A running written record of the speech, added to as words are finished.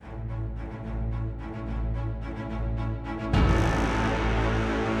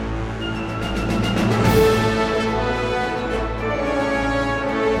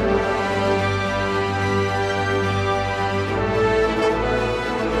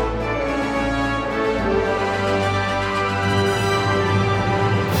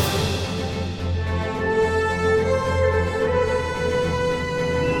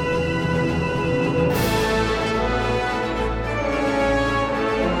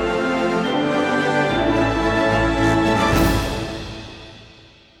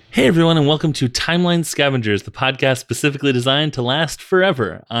Hey everyone, and welcome to Timeline Scavengers, the podcast specifically designed to last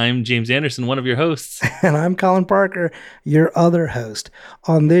forever. I'm James Anderson, one of your hosts. And I'm Colin Parker, your other host.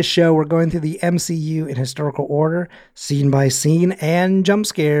 On this show, we're going through the MCU in historical order, scene by scene, and jump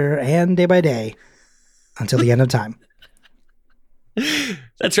scare, and day by day, until the end of time.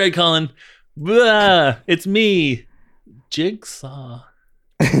 That's right, Colin. Blah, it's me, Jigsaw.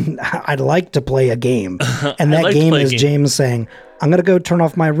 I'd like to play a game. And that game is James saying, I'm going to go turn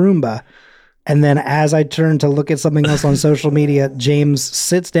off my Roomba. And then as I turn to look at something else on social media, James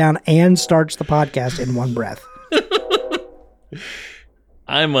sits down and starts the podcast in one breath.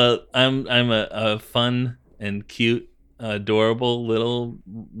 I'm a fun and cute, adorable little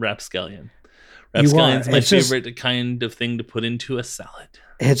rapscallion. Rapscallion's my favorite kind of thing to put into a salad.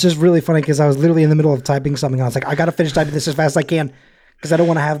 It's just really funny because I was literally in the middle of typing something. I was like, I got to finish typing this as fast as I can because I don't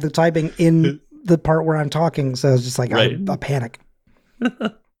want to have the typing in the part where I'm talking. So it's just like I panic.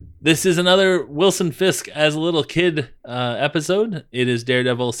 This is another Wilson Fisk as a little kid episode. It is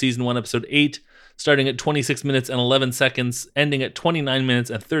Daredevil Season 1, Episode 8, starting at 26 minutes and 11 seconds, ending at 29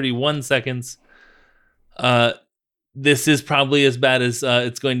 minutes and 31 seconds. This is probably as bad as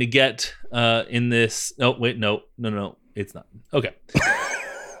it's going to get in this. No, wait, no, it's not. Okay.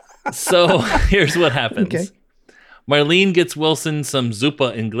 So here's what happens. Okay. Marlene gets Wilson some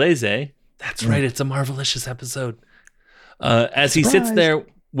zuppa inglese. That's right, it's a Marvelicious episode. As he sits there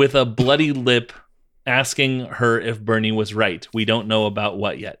with a bloody lip asking her if Bernie was right. We don't know about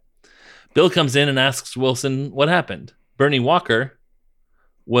what yet. Bill comes in and asks Wilson what happened. Bernie Walker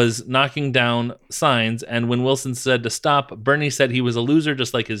was knocking down signs, and when Wilson said to stop, Bernie said he was a loser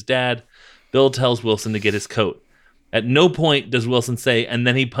just like his dad. Bill tells Wilson to get his coat. At no point does Wilson say, and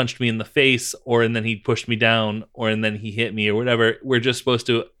then he punched me in the face, or and then he pushed me down, or and then he hit me, or whatever. We're just supposed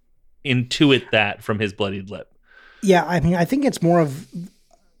to intuit that from his bloodied lip. Yeah, I mean, I think it's more of...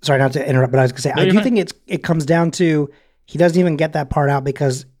 Sorry, not to interrupt, but I was going to say, I do think it comes down to he doesn't even get that part out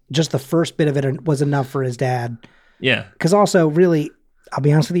because just the first bit of it was enough for his dad. Yeah. Because also, really, I'll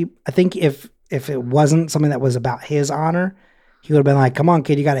be honest with you, I think if it wasn't something that was about his honor, he would have been like, come on,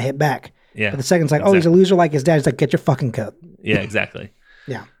 kid, you got to hit back. Yeah. But the second's like, exactly. Oh, he's a loser like his dad. He's like, get your fucking coat. Yeah, exactly.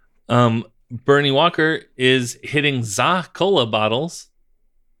 Yeah. Bernie Walker is hitting Za cola bottles.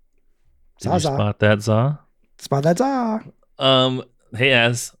 Did you spot that, Za? Spot that, Za. Hey,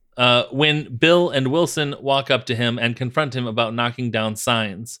 Az. When Bill and Wilson walk up to him and confront him about knocking down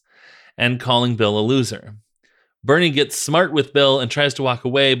signs and calling Bill a loser. Bernie gets smart with Bill and tries to walk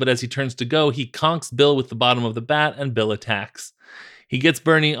away, but as he turns to go, he conks Bill with the bottom of the bat and Bill attacks. He gets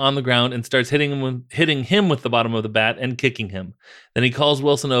Bernie on the ground and starts hitting him with the bottom of the bat and kicking him. Then he calls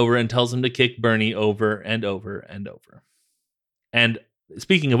Wilson over and tells him to kick Bernie over and over and over. And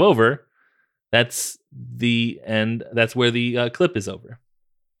speaking of over, that's the end. That's where the clip is over.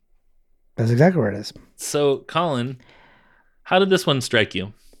 That's exactly where it is. So, Colin, how did this one strike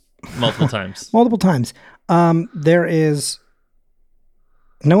you? Multiple times. Multiple times. There is...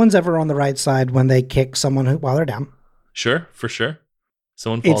 No one's ever on the right side when they kick someone while they're down. Sure, for sure.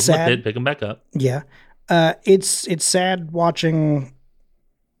 Someone falls in the pit, pick them back up. Yeah. It's sad watching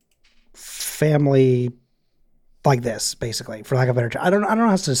family like this, basically, for lack of a better term. I don't know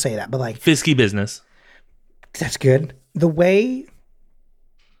how to say that, but like... Fisky business. That's good. The way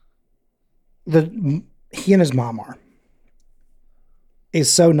he and his mom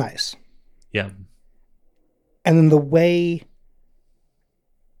is so nice. Yeah. And then the way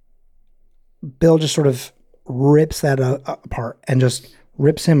Bill just sort of rips that apart and just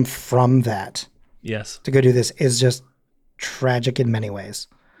rips him from that. Yes. To go do this is just tragic in many ways.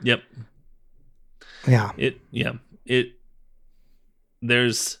 Yep. Yeah.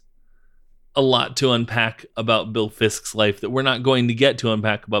 There's a lot to unpack about Bill Fisk's life that we're not going to get to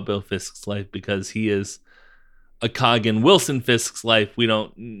unpack about Bill Fisk's life because he is a cog in Wilson Fisk's life. We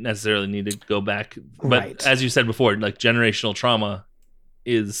don't necessarily need to go back. But As you said before, like generational trauma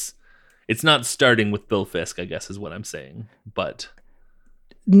it's not starting with Bill Fisk, I guess is what I'm saying. But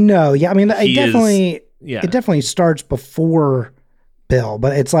no, yeah, I mean, it definitely starts before Bill,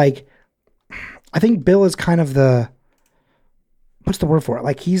 but it's like, I think Bill is kind of what's the word for it?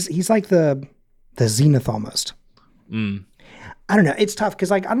 Like he's like the zenith almost. Mm. I don't know. It's tough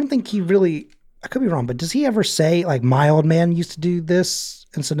because like I don't think he really. I could be wrong, but does he ever say like my old man used to do this,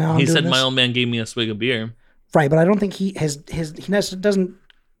 and so now he said my old man gave me a swig of beer. Right, but I don't think he doesn't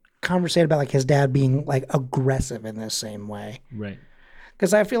conversate about like his dad being like aggressive in this same way. Right.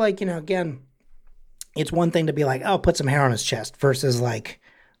 Because I feel like again, it's one thing to be like, oh, put some hair on his chest versus like,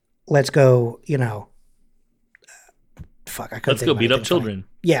 let's go, let's go beat up children.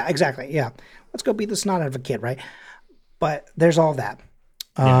 Yeah, exactly. Yeah. Let's go beat the snot out of a kid, right? But there's all that.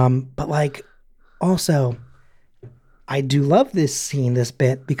 But like, also, I do love this scene, this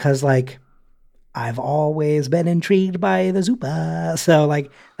bit, because like, I've always been intrigued by the Zupa. So like,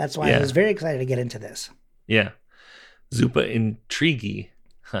 that's why I was very excited to get into this. Yeah. Zupa intriguey.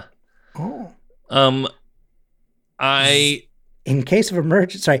 Huh. Oh. In case of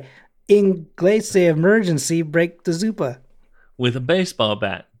emergency, in case of emergency, break the Zupa. With a baseball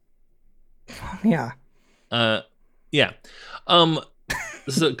bat. Yeah. Yeah.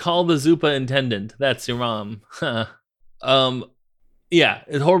 So call the Zupa intendant. That's your mom. Yeah,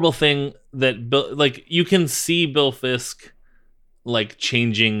 it's a horrible thing that Bill, like, you can see Bill Fisk like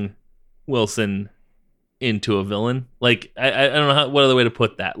changing Wilson into a villain. Like, I don't know what other way to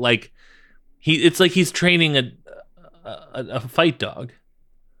put that. Like, it's like he's training a fight dog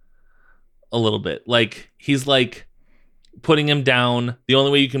a little bit. Like, he's like putting him down. The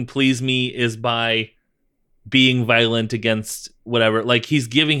only way you can please me is by being violent against whatever. Like, he's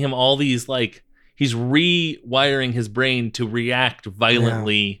giving him all these, like, he's rewiring his brain to react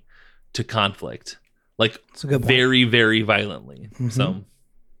violently to conflict. Like, very, very violently. Mm-hmm. So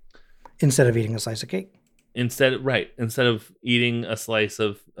instead of eating a slice of cake. Instead of eating a slice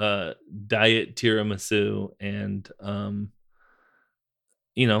of diet tiramisu and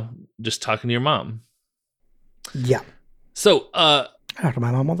just talking to your mom. Yeah. So I talk to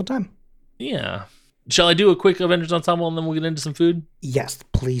my mom all the time. Yeah. Shall I do a quick Avengers Ensemble and then we'll get into some food? Yes,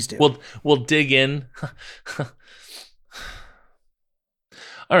 please do. We'll dig in.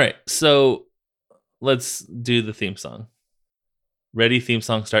 All right, so let's do the theme song. Ready? Theme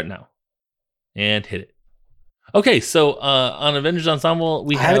song start now. And hit it. Okay, so on Avengers Ensemble,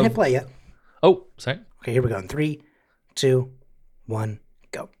 I haven't hit play yet. Oh, sorry. Okay, here we go. In 3, 2, 1,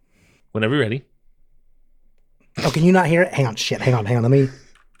 go. Whenever you're ready. Oh, can you not hear it? Hang on. Let me.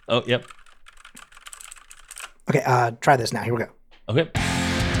 Oh, yep. Okay, try this now. Here we go. Okay.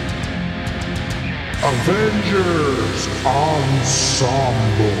 Avengers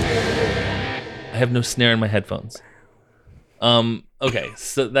Ensemble. I have no snare in my headphones. Okay,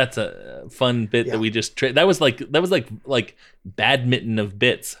 so that's a fun bit that we just that was like badminton of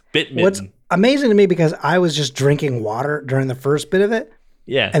bits. Bitminton. What's amazing to me, because I was just drinking water during the first bit of it.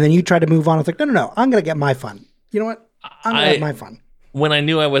 Yeah. And then you tried to move on. I was like, no, I'm gonna get my fun. You know what? I'm gonna have my fun. When I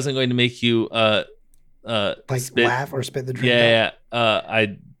knew I wasn't going to make you laugh or spit the drink out.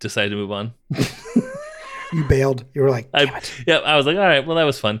 I decided to move on. You bailed. You were like, damn it. Yeah, I was like, all right, well, that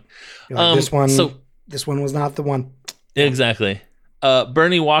was fun. Like, this one was not the one. Exactly.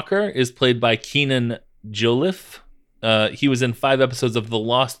 Bernie Walker is played by Keenan Jolliffe. He was in 5 episodes of The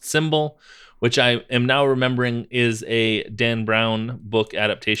Lost Symbol, which I am now remembering is a Dan Brown book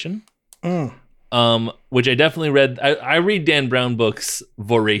adaptation. Which I definitely read. I read Dan Brown books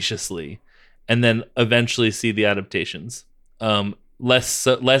voraciously, and then eventually see the adaptations.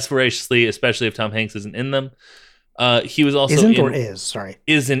 Less voraciously, especially if Tom Hanks isn't in them. He was also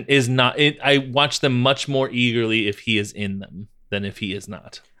is not. I watch them much more eagerly if he is in them than if he is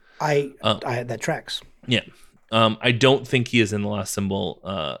not. That tracks. Yeah. I don't think he is in the Lost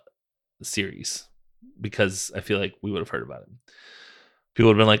Symbol series, because I feel like we would have heard about him. People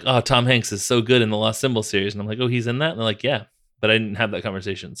would have been like, oh, Tom Hanks is so good in the Lost Symbol series. And I'm like, oh, he's in that? And they're like, yeah. But I didn't have that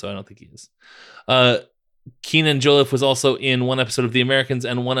conversation, so I don't think he is. Keenan Jolliffe was also in 1 episode of The Americans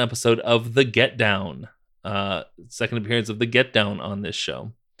and 1 episode of The Get Down. Second appearance of The Get Down on this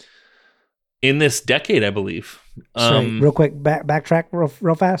show. In this decade, I believe. Sorry, real quick, backtrack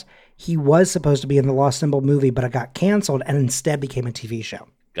real fast. He was supposed to be in the Lost Symbol movie, but it got canceled and instead became a TV show.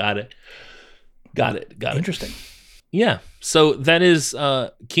 Got it. Interesting. Yeah. So that is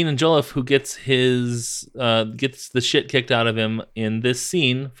Keenan Jolliffe, who gets gets the shit kicked out of him in this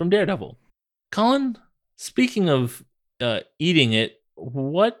scene from Daredevil. Colin, speaking of eating it,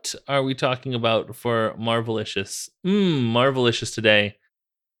 what are we talking about for Marvelicious? Marvelicious today.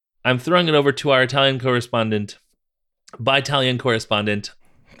 I'm throwing it over to our Italian correspondent,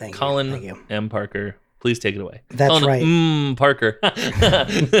 Colin M. Parker. Please take it away. That's Colin, right. Parker.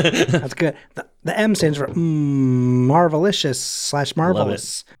 That's good. The M stands for Marvelicious /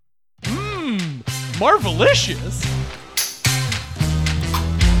 Marvelous. Marvelicious?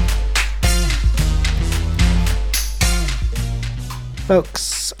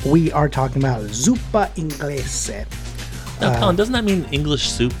 Folks, we are talking about zuppa inglese. Now, Colin, doesn't that mean English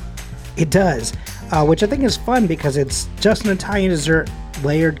soup? It does, which I think is fun because it's just an Italian dessert,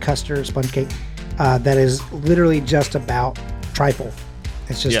 layered custard sponge cake that is literally just about trifle.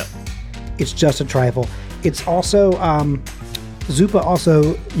 It's just a trifle. It's also zuppa.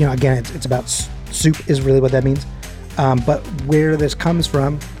 Also, again, it's about soup is really what that means. But where this comes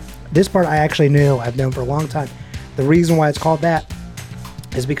from, this part I actually knew. I've known for a long time. The reason why it's called that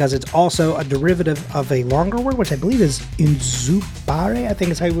is because it's also a derivative of a longer word, which I believe is inzupare, I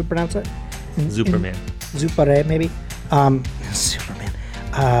think is how you would pronounce it. Superman. Zupare, maybe. Superman.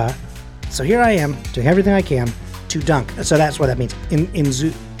 So here I am, doing everything I can to dunk. So that's what that means.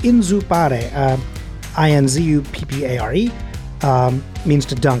 Inzupare, I-N-Z-U-P-P-A-R-E, means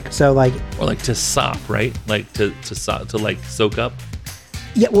to dunk. So like... Or like to sop, right? Like to like soak up?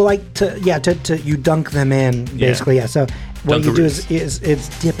 Yeah, well, like to you dunk them in, basically, yeah. So what you do is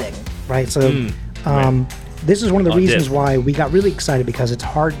it's dipping, right? So this is one of the reasons why we got really excited, because it's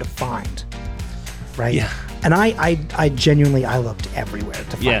hard to find, right? Yeah. And I genuinely, I looked everywhere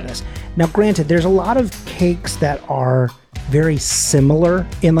to find this. Now, granted, there's a lot of cakes that are very similar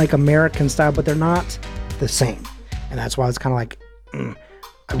in like American style, but they're not the same. And that's why it's kind of like,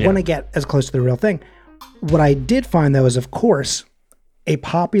 I want to get as close to the real thing. What I did find, though, is, of course, a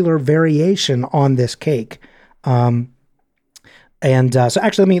popular variation on this cake. So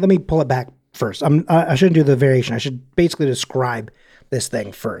actually, let me pull it back first. I shouldn't do the variation. I should basically describe this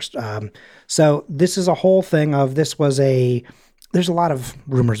thing first. So this is a whole thing of, there's a lot of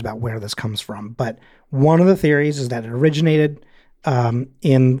rumors about where this comes from, but one of the theories is that it originated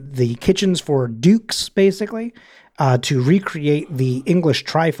in the kitchens for dukes, basically, to recreate the English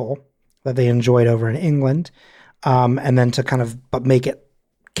trifle that they enjoyed over in England, and then to kind of make it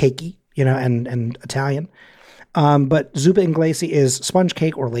cakey, and Italian. But zuppa inglese is sponge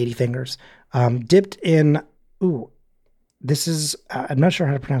cake or ladyfingers, dipped in, this is, I'm not sure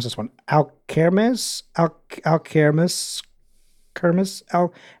how to pronounce this one, alkermes.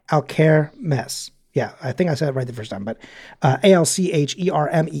 Yeah, I think I said it right the first time, but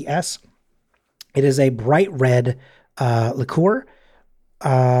Alchermes. It is a bright red liqueur,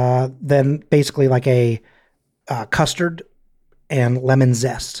 then basically like a custard and lemon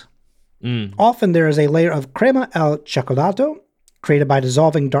zest. Often there is a layer of crema al cioccolato created by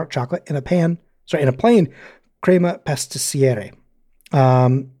dissolving dark chocolate in a plain crema pastissiere.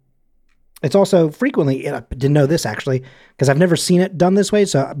 It's also frequently, I didn't know this actually, because I've never seen it done this way.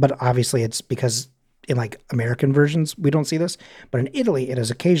 But obviously it's because in like American versions, we don't see this. But in Italy, it is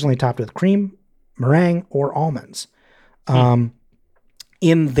occasionally topped with cream, meringue, or almonds.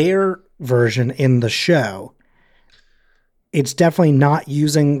 In their version in the show, it's definitely not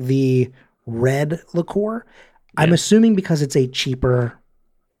using the red liqueur. Yeah. I'm assuming because it's a cheaper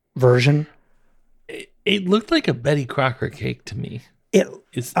version. It looked like a Betty Crocker cake to me. Am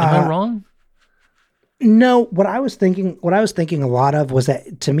I wrong? No, what I was thinking a lot of was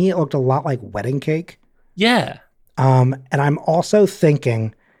that, to me, it looked a lot like wedding cake. Yeah. And I'm also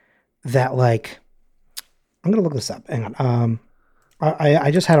thinking that, like, I'm going to look this up. Hang on. I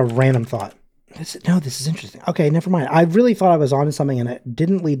just had a random thought. This is interesting. Okay, never mind. I really thought I was onto something and it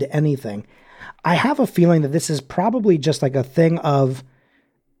didn't lead to anything. I have a feeling that this is probably just like a thing of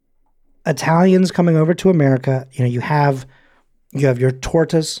Italians coming over to America. You have your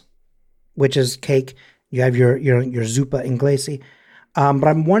tortas, which is cake. You have your zuppa inglese. But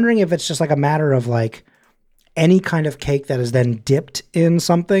I'm wondering if it's just like a matter of like any kind of cake that is then dipped in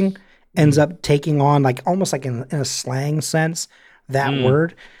something ends up taking on, like, almost like in a slang sense, that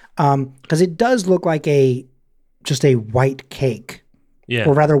word. Because it does look like just a white cake. Yeah.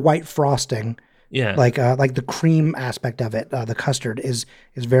 Or rather white frosting. Yeah. Like the cream aspect of it, the custard is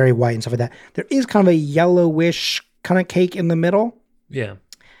very white and stuff like that. There is kind of a yellowish kind of cake in the middle. Yeah.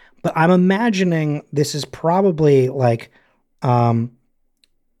 But I'm imagining this is probably like the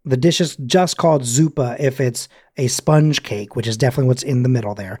dish is just called zuppa if it's a sponge cake, which is definitely what's in the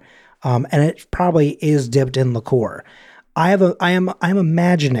middle there. And it probably is dipped in liqueur. I'm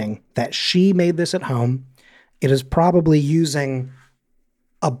imagining that she made this at home. It is probably using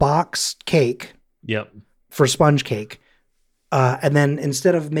a box cake. Yep. For sponge cake. And then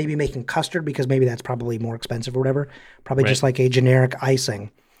instead of maybe making custard, because maybe that's probably more expensive or whatever, probably just like a generic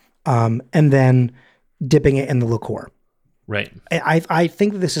icing. And then dipping it in the liqueur. Right. I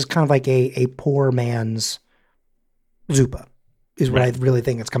think that this is kind of like a poor man's zuppa is what I really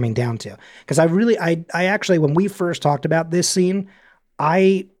think it's coming down to. Because I actually, when we first talked about this scene,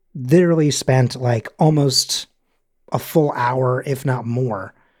 I literally spent like almost a full hour, if not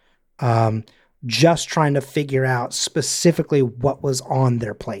more, just trying to figure out specifically what was on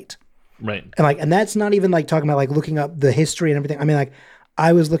their plate. Right. And that's not even like talking about like looking up the history and everything. I mean, like,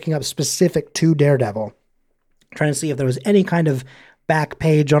 I was looking up specific to Daredevil, trying to see if there was any kind of back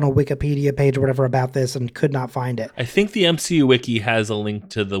page on a Wikipedia page or whatever about this, and could not find it. I think the MCU wiki has a link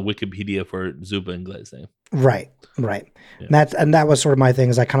to the Wikipedia for zuppa inglese. Right. Yeah. And that was sort of my thing,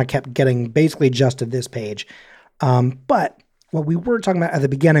 is I kind of kept getting basically just to this page. But what we were talking about at the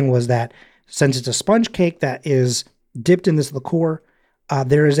beginning was that since it's a sponge cake that is dipped in this liqueur,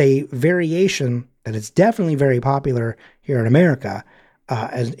 there is a variation that is definitely very popular here in America,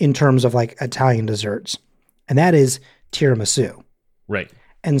 as in terms of like Italian desserts, and that is tiramisu. Right.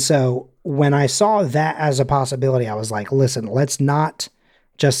 And so when I saw that as a possibility, I was like, listen, let's not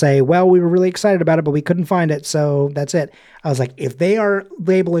just say, well, we were really excited about it, but we couldn't find it, so that's it. I was like, if they are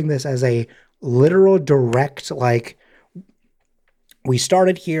labeling this as a literal direct, like, we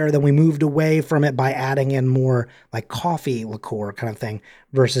started here, then we moved away from it by adding in more like coffee liqueur kind of thing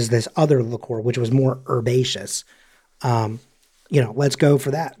versus this other liqueur, which was more herbaceous. Let's go for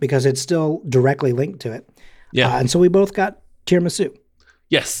that because it's still directly linked to it. Yeah. And so we both got tiramisu.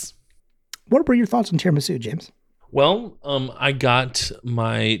 Yes. What were your thoughts on tiramisu, James? Well, I got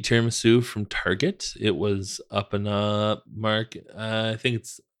my tiramisu from Target. It was up and up, Mark. I think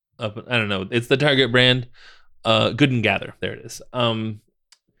it's up. I don't know. It's the Target brand. Good and Gather. There it is.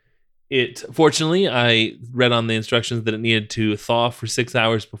 Fortunately, I read on the instructions that it needed to thaw for 6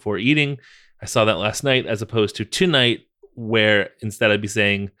 hours before eating. I saw that last night as opposed to tonight, where instead I'd be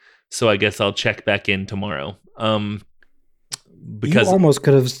saying, so I guess I'll check back in tomorrow. Because you almost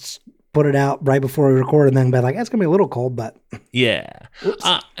could have put it out right before we record and then been like, it's going to be a little cold, but. Yeah.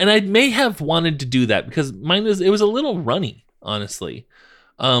 And I may have wanted to do that because it was a little runny, honestly.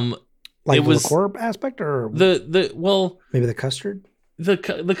 Like it was the liqueur aspect or maybe the custard?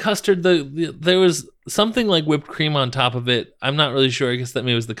 The custard, there was something like whipped cream on top of it. I'm not really sure. I guess that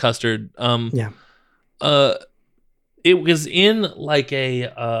maybe was the custard. Yeah. It was in like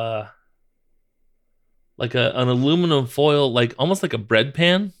an aluminum foil, like almost like a bread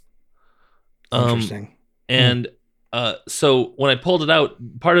pan. Interesting. And so when I pulled it out,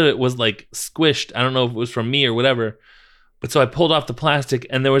 part of it was like squished. I don't know if it was from me or whatever. But so I pulled off the plastic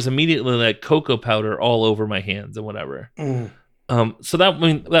and there was immediately like cocoa powder all over my hands and whatever. So that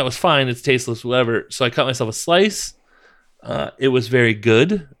was fine. It's tasteless, whatever. So I cut myself a slice. It was very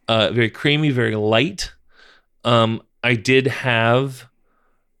good, very creamy, very light. I did have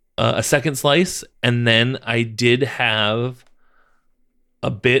a second slice, and then I did have a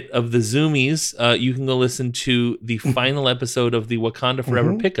bit of the Zoomies. You can go listen to the final episode of the Wakanda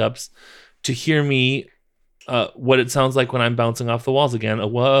Forever pickups to hear me what it sounds like when I'm bouncing off the walls again.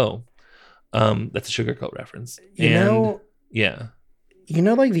 Whoa. That's a Sugarcoat reference. Yeah. You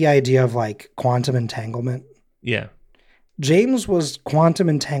know, like the idea of like quantum entanglement? Yeah. James was quantum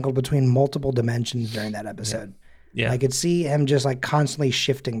entangled between multiple dimensions during that episode. Yeah. I could see him just like constantly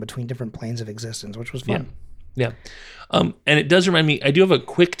shifting between different planes of existence, which was fun. Yeah. And it does remind me, I do have a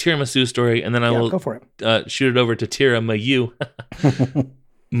quick tiramisu story, and then I will go for it. Shoot it over to Tira Mayu.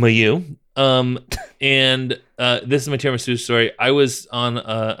 Mayu. And this is my tiramisu story. I was on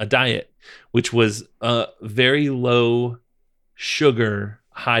a diet, which was very low sugar,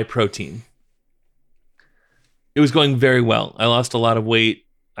 high protein. It was going very well. I lost a lot of weight.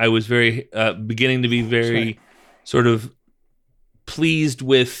 I was very beginning to be very sort of pleased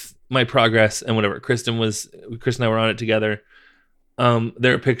with my progress and whatever. Chris and I were on it together.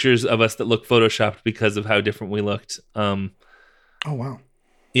 There are pictures of us that look photoshopped because of how different we looked. Oh wow.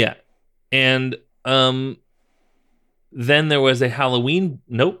 Yeah. And then there was a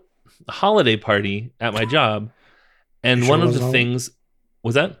holiday party at my job. And one of the things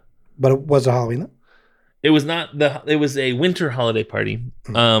was that? But it was a Halloween though? It was not it was a winter holiday party.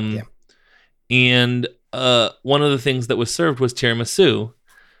 And one of the things that was served was tiramisu.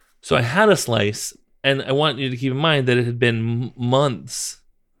 So I had a slice, and I want you to keep in mind that it had been months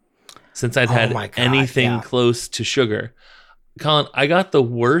since I'd had anything close to sugar. Colin, I got the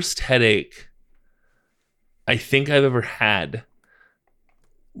worst headache I think I've ever had.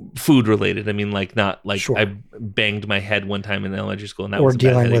 Food related. I mean, like not like I banged my head one time in elementary school, and that was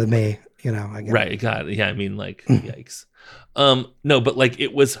dealing with me. You know, I right? God, yeah. I mean, like, yikes. No, but like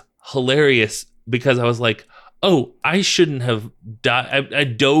it was hilarious because I was like, oh, I shouldn't have died. I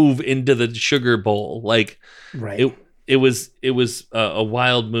dove into the sugar bowl. Like, right. It was a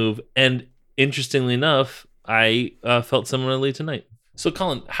wild move, and interestingly enough, I felt similarly tonight. So,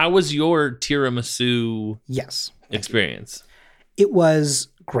 Colin, how was your tiramisu? Experience? It was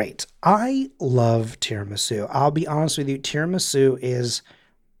great. I love tiramisu. I'll be honest with you. Tiramisu is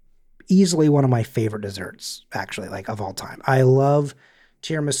easily one of my favorite desserts, actually, like of all time. I love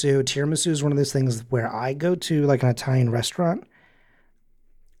tiramisu. Tiramisu is one of those things where I go to like an Italian restaurant.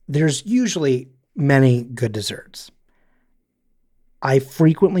 There's usually many good desserts. I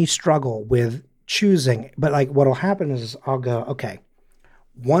frequently struggle with choosing, but like what'll happen is I'll go, okay,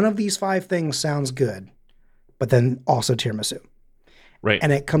 one of these 5 things sounds good, but then also tiramisu. Right.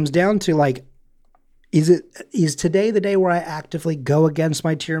 And it comes down to like, is today the day where I actively go against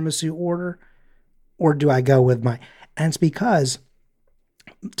my tiramisu order, or do I go with and it's because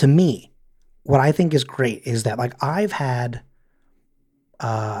to me, what I think is great is that like I've had,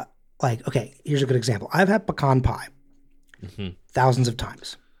 okay, here's a good example. I've had pecan pie thousands of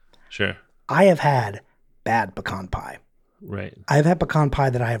times. Sure. I have had bad pecan pie. Right. I've had pecan pie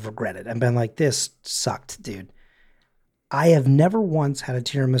that I have regretted and been like, this sucked, dude. I have never once had a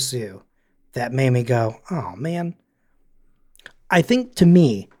tiramisu that made me go, oh man. I think to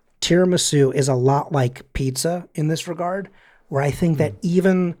me, tiramisu is a lot like pizza in this regard, where I think that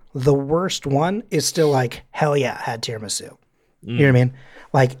even the worst one is still like, hell yeah, had tiramisu. You know what I mean?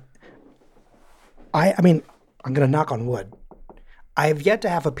 Like, I mean, I'm going to knock on wood. I have yet to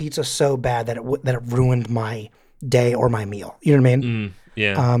have a pizza so bad that it ruined my day or my meal. You know what I mean?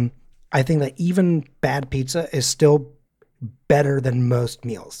 Yeah. I think that even bad pizza is still better than most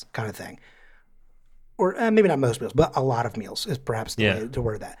meals, kind of thing. Or maybe not most meals, but a lot of meals is perhaps the way to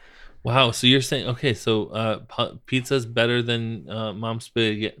word that. Wow. So you're saying, okay, so pizza's better than mom's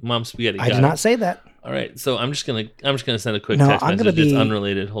spaghetti. I did not say that. All right. So I'm just gonna send a quick text message. It's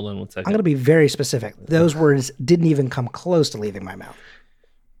unrelated. Hold on one second. I'm gonna be very specific. Those words didn't even come close to leaving my mouth.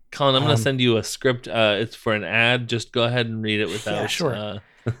 Colin, I'm gonna send you a script. It's for an ad. Just go ahead and read it without. Yeah, sure.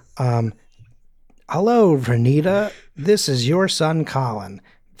 Hello, Renita. This is your son, Colin.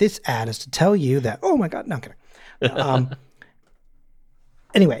 This ad is to tell you that. Oh my God! No, I'm kidding.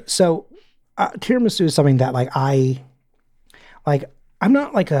 Anyway, so tiramisu is something that I'm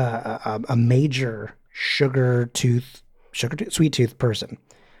not like a major sweet tooth person.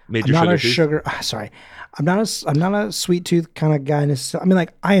 Major sugar tooth? I'm not a sweet tooth kind of guy. I mean,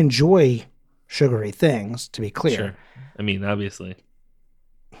 like I enjoy sugary things, to be clear. Sure. I mean, obviously.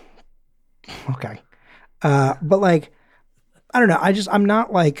 Okay. But like, I don't know. I'm not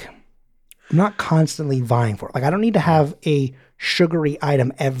constantly vying for it. Like I don't need to have a sugary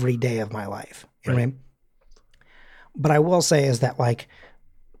item every day of my life. You know what I mean? But I will say is that like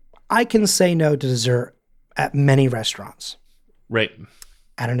I can say no to dessert at many restaurants. Right.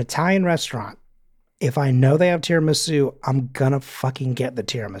 At an Italian restaurant, if I know they have tiramisu, I'm gonna fucking get the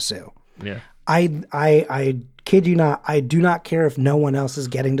tiramisu. Yeah. I kid you not, I do not care if no one else is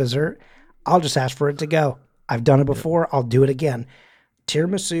getting dessert. I'll just ask for it to go. I've done it before. I'll do it again.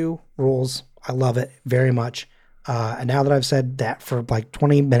 Tiramisu rules. I love it very much. And now that I've said that for like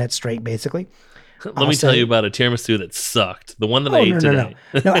 20 minutes straight, basically. Let me tell you about a tiramisu that sucked. The one that I ate today.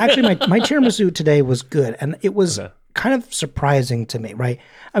 No, actually, my tiramisu today was good. And it was kind of surprising to me, right?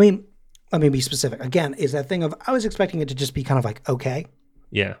 I mean, let me be specific. Again, is that thing of I was expecting it to just be kind of like, okay.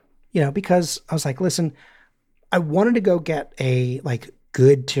 Yeah. You know, because I was like, listen, I wanted to go get a like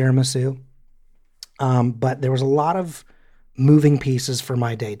good tiramisu. But there was a lot of moving pieces for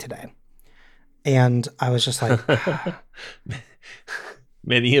my day today. And I was just like...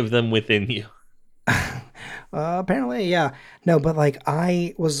 Many of them within you. Apparently, yeah. No, but like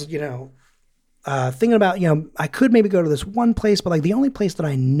I was, thinking about, I could maybe go to this one place, but like the only place that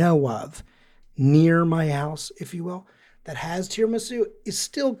I know of near my house, if you will, that has tiramisu is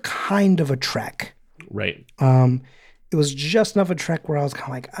still kind of a trek. Right. It was just enough a trek where I was kind of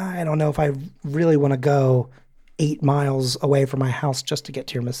like, I don't know if I really want to go 8 miles away from my house just to get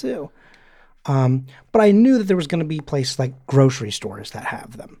tiramisu. But I knew that there was going to be places like grocery stores that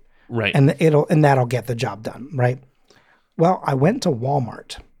have them. Right. And that'll get the job done. Right. Well, I went to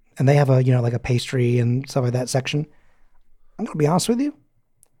Walmart and they have like a pastry and stuff like that section. I'm going to be honest with you.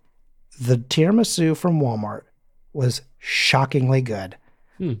 The tiramisu from Walmart was shockingly good.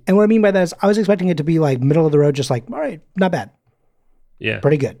 And what I mean by that is I was expecting it to be like middle of the road, just like, all right, not bad. Yeah.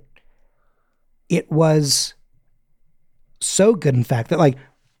 Pretty good. It was so good, in fact, that like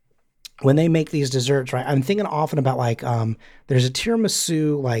when they make these desserts, right, I'm thinking often about like there's a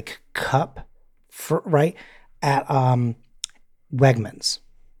tiramisu like cup at Wegmans.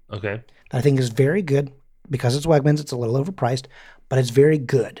 Okay. That I think is very good because it's Wegmans. It's a little overpriced, but it's very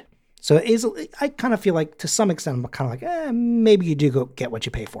good. So it is. I kind of feel like to some extent I'm kind of like, maybe you do go get what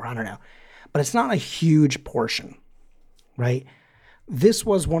you pay for. I don't know, but it's not a huge portion, right? This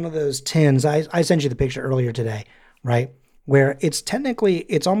was one of those tins. I sent you the picture earlier today, right? Where it's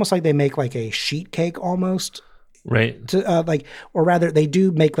almost like they make like a sheet cake almost, right? Or rather, they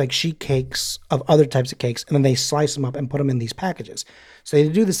do make like sheet cakes of other types of cakes, and then they slice them up and put them in these packages. So they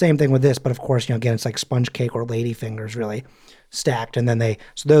do the same thing with this, but of course, again, it's like sponge cake or lady fingers, really. Stacked, and then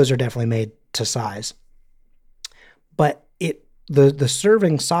so those are definitely made to size. But the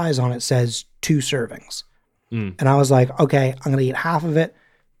serving size on it says 2 servings. And I was like, okay, I'm gonna eat half of it,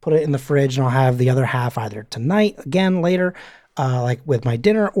 put it in the fridge, and I'll have the other half either tonight, again later, like with my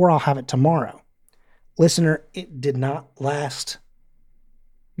dinner, or I'll have it tomorrow. Listener, it did not last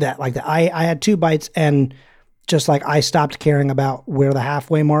that like that. I had 2 bites and just like I stopped caring about where the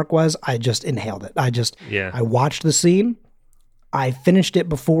halfway mark was. I just inhaled it. I watched the scene. I finished it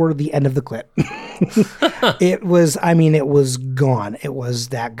before the end of the clip. It was gone. It was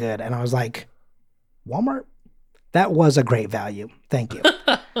that good. And I was like, Walmart, that was a great value. Thank you.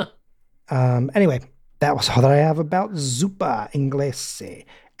 Anyway, that was all that I have about Zuppa Inglese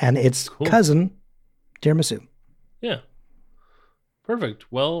and its cousin, tiramisu. Yeah.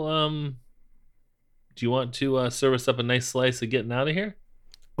 Perfect. Well, do you want to serve us up a nice slice of getting out of here?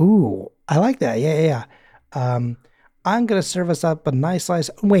 Ooh, I like that. Yeah. I'm going to serve us up a nice slice.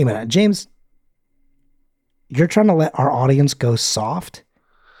 Wait a minute, James. You're trying to let our audience go soft?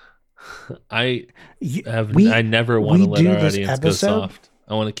 I never want to let our audience go soft.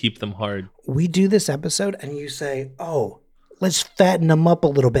 I want to keep them hard. We do this episode and you say, oh, let's fatten them up a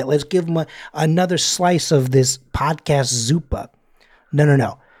little bit. Let's give them another slice of this podcast Zuppa.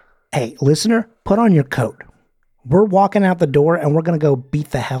 No. Hey, listener, put on your coat. We're walking out the door and we're going to go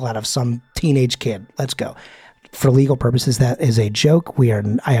beat the hell out of some teenage kid. Let's go. For legal purposes, that is a joke.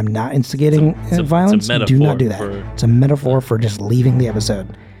 I am not instigating violence. Do not do that. It's a metaphor for just leaving the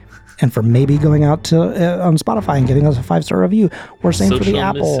episode. And for maybe going out to on Spotify and giving us a 5-star review. Or same for the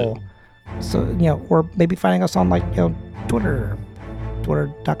Apple. So, or maybe finding us on Twitter.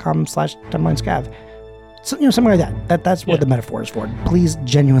 Twitter.com/timelinescav. So, something like that. That's what the metaphor is for. Please,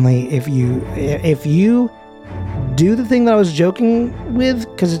 genuinely, if you do the thing that I was joking with,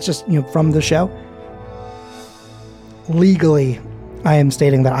 because it's just, from the show, legally, I am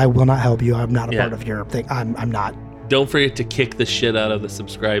stating that I will not help you. I'm not a part of your thing. I'm not. Don't forget to kick the shit out of the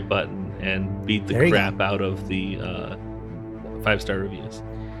subscribe button and beat the crap out of the 5-star reviews.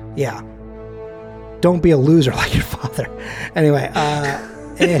 Yeah. Don't be a loser like your father. Anyway,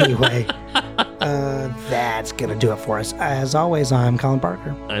 that's going to do it for us. As always, I'm Colin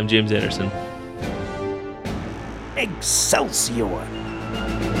Parker. I'm James Anderson. Excelsior.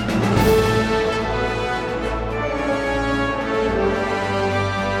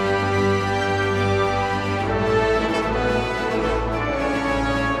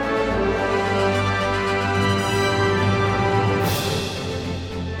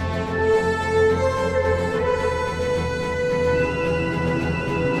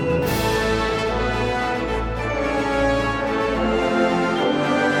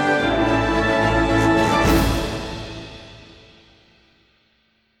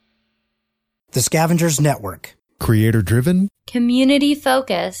 The Scavengers Network. Creator-driven.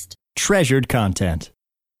 Community-focused. Treasured content.